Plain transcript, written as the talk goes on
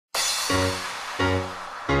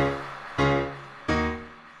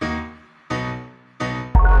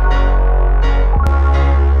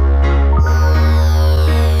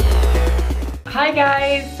Hi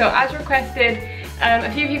guys, so as requested,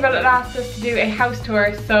 a few people had asked us to do a house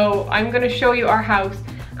tour, so I'm going to show you our house,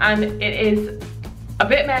 and it is a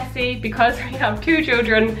bit messy because we have 2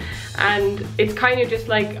 children and it's kind of just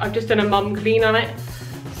like I've just done a mum clean on it,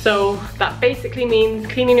 so that basically means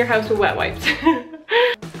cleaning your house with wet wipes.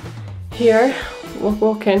 Here we'll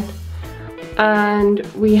walk in and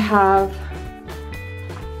we have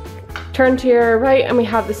turned to your right and we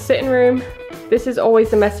have the sitting room. This is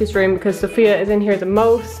always the messiest room because Sophia is in here the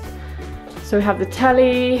most. So we have the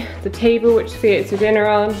telly, the table which Sophia eats her dinner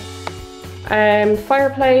on,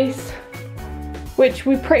 fireplace, which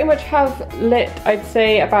we pretty much have lit, I'd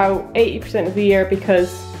say about 80% of the year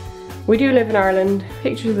because we do live in Ireland.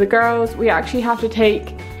 Pictures of the girls. We actually have to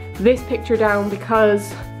take this picture down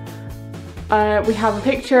because we have a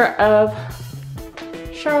picture of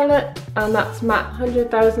Charlotte, and that's Matt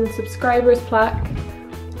 100,000 subscribers plaque.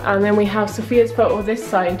 And then we have Sophia's photo this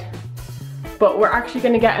side. But we're actually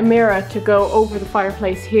going to get a mirror to go over the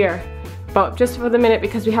fireplace here. But just for the minute,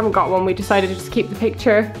 because we haven't got one, we decided to just keep the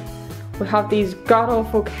picture. We have these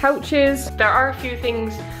god-awful couches. There are a few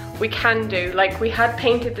things we can do. Like, we had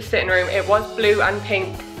painted the sitting room. It was blue and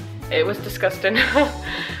pink. It was disgusting.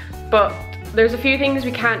 But there's a few things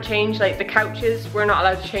we can't change, like the couches we're not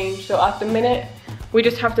allowed to change. So at the minute, we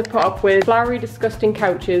just have to put up with flowery, disgusting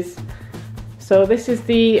couches. So this is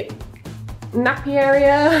the nappy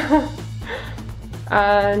area.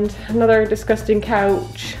 And another disgusting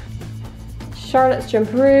couch. Charlotte's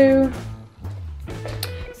jumperoo.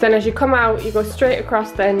 So then as you come out, you go straight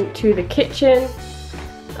across then to the kitchen.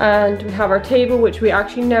 And we have our table, which we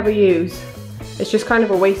actually never use. It's just kind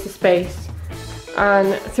of a waste of space.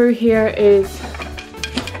 And through here is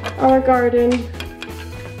our garden,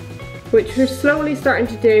 which we're slowly starting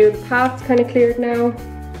to do. The path's kind of cleared now.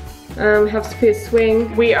 We have Sophia's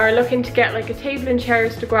swing. We are looking to get like a table and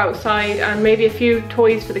chairs to go outside and maybe a few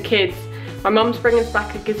toys for the kids. My mum's bringing us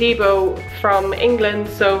back a gazebo from England,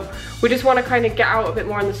 so we just want to kind of get out a bit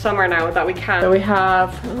more in the summer now that we can. So we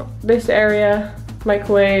have this area,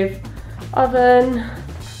 microwave, oven.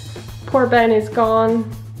 Poor Ben is gone.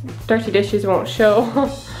 Dirty dishes won't show.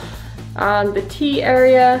 And the tea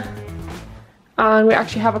area. And we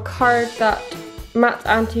actually have a card that Matt's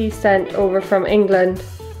auntie sent over from England.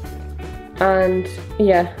 And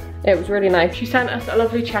yeah, it was really nice. She sent us a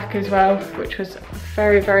lovely check as well, which was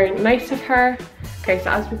very, very nice of her. Okay, so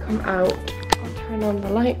as we come out, I'll turn on the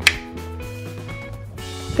light.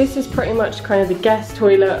 This is pretty much kind of the guest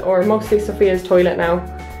toilet, or mostly Sophia's toilet now,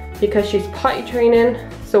 because she's potty training.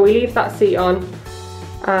 So we leave that seat on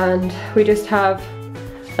and we just have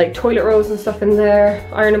like toilet rolls and stuff in there,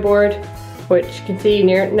 ironing board, which you can see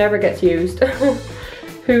never gets used,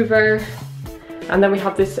 Hoover. And then we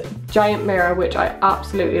have this giant mirror, which I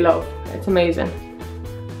absolutely love. It's amazing.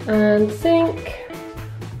 And sink.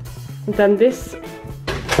 And then this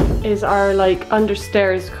is our like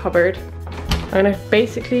understairs cupboard. I'm gonna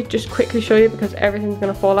basically just quickly show you because everything's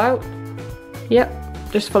gonna fall out.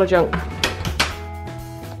 Yep, just full of junk.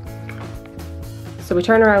 So we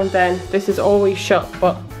turn around then. This is always shut,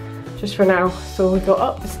 but just for now. So we go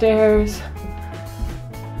up the stairs.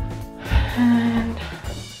 And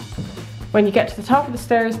when you get to the top of the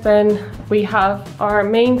stairs, then we have our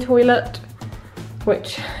main toilet,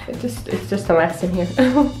 which it's just a mess in here.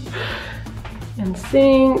 And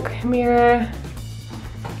sink, mirror,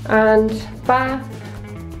 and bath.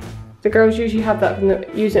 The girls usually have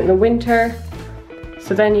that, use it in the winter.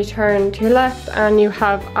 So then you turn to your left and you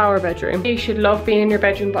have our bedroom. You should love being in your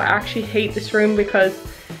bedroom, but I actually hate this room because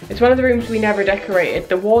it's one of the rooms we never decorated.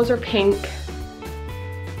 The walls are pink.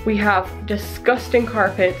 We have disgusting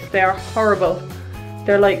carpets. They are horrible.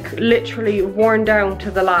 They're like literally worn down to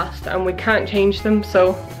the last and we can't change them,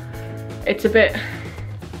 so it's a bit...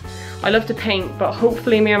 I love to paint, but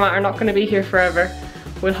hopefully me and Matt are not going to be here forever.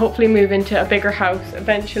 We'll hopefully move into a bigger house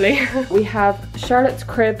eventually. We have Charlotte's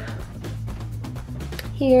crib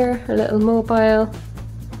here, a little mobile.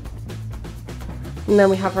 And then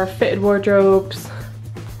we have our fitted wardrobes.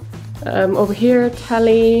 Over here,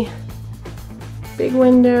 telly, big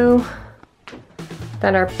window.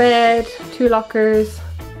 Then our bed, 2 lockers.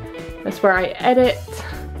 That's where I edit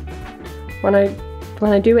when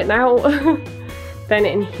I do it now. Then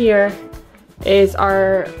in here is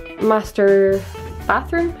our master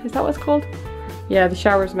bathroom. Is that what it's called? Yeah, the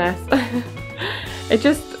shower's a mess. It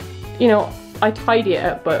just, you know, I tidy it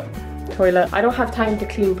up, but toilet. I don't have time to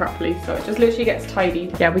clean properly, so it just literally gets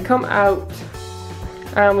tidied. Yeah, we come out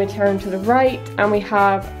And we turn to the right and we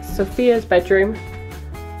have Sophia's bedroom,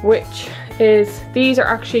 which is, these are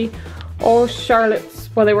actually all Charlotte's,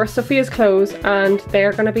 well, they were Sophia's clothes and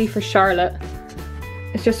they're gonna be for Charlotte.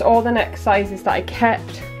 It's just all the next sizes that I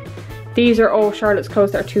kept. These are all Charlotte's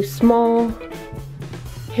clothes that are too small.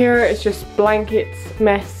 Here is just blankets,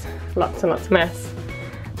 mess, lots and lots of mess.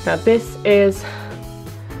 Now this is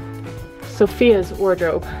Sophia's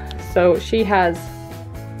wardrobe. So she has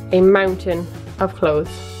a mountain of clothes.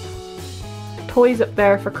 Toys up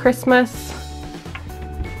there for Christmas.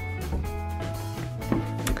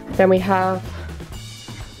 Then we have,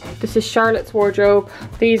 this is Charlotte's wardrobe.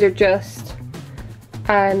 These are just,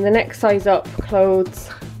 and the next size up clothes.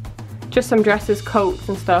 Just some dresses, coats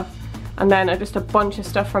and stuff. And then just a bunch of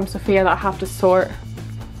stuff from Sophia that I have to sort.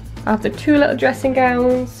 I have the 2 little dressing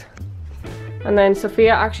gowns. And then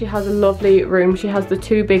Sophia actually has a lovely room. She has the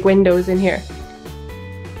 2 big windows in here.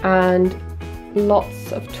 And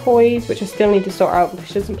lots of toys, which I still need to sort out because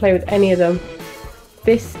she doesn't play with any of them.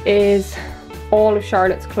 This is all of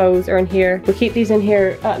Charlotte's clothes are in here. We keep these in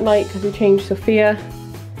here at night because we change Sophia.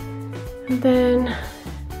 And then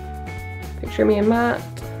picture me and Matt.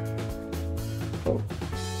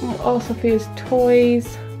 All Sophia's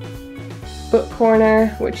toys. Book corner,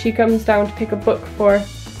 which she comes down to pick a book for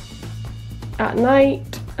at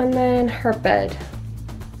night. And then her bed,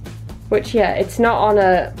 which, yeah, it's not on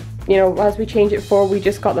a, you know, as we change it for, we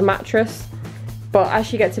just got the mattress. But as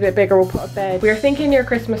she gets a bit bigger, we'll put a bed. We are thinking near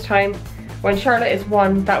Christmas time, when Charlotte is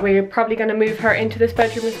 1, that we're probably going to move her into this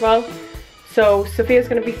bedroom as well. So Sophia's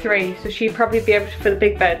going to be 3, so she'd probably be able to for the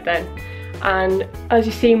big bed then. And as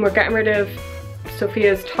you've seen, we're getting rid of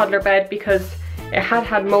Sophia's toddler bed because it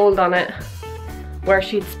had mold on it, where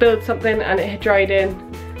she'd spilled something and it had dried in.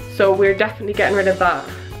 So we're definitely getting rid of that,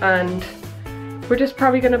 and we're just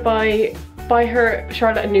probably going to buy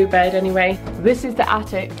Charlotte a new bed anyway. This is the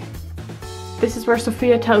attic. This is where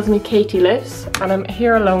Sophia tells me Katie lives, and I'm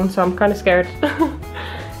here alone, so I'm kind of scared.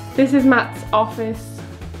 This is Matt's office,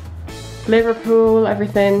 Liverpool,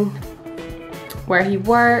 everything, where he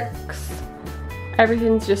works.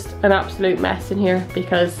 Everything's just an absolute mess in here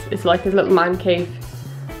because it's like his little man cave.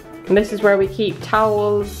 And this is where we keep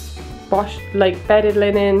towels, washed, like bedded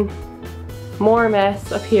linen, more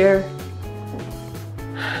mess up here.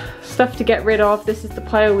 Stuff to get rid of. This is the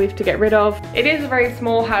pile we have to get rid of. It is a very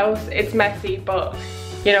small house, it's messy, but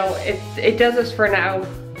you know, it does us for now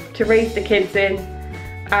to raise the kids in,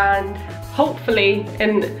 and hopefully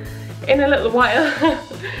in a little while,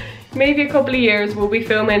 maybe a couple of years, we'll be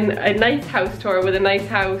filming a nice house tour with a nice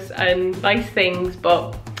house and nice things,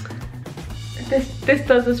 but this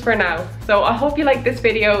does us for now. So I hope you liked this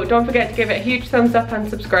video. Don't forget to give it a huge thumbs up and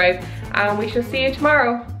subscribe, and we shall see you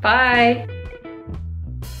tomorrow. Bye!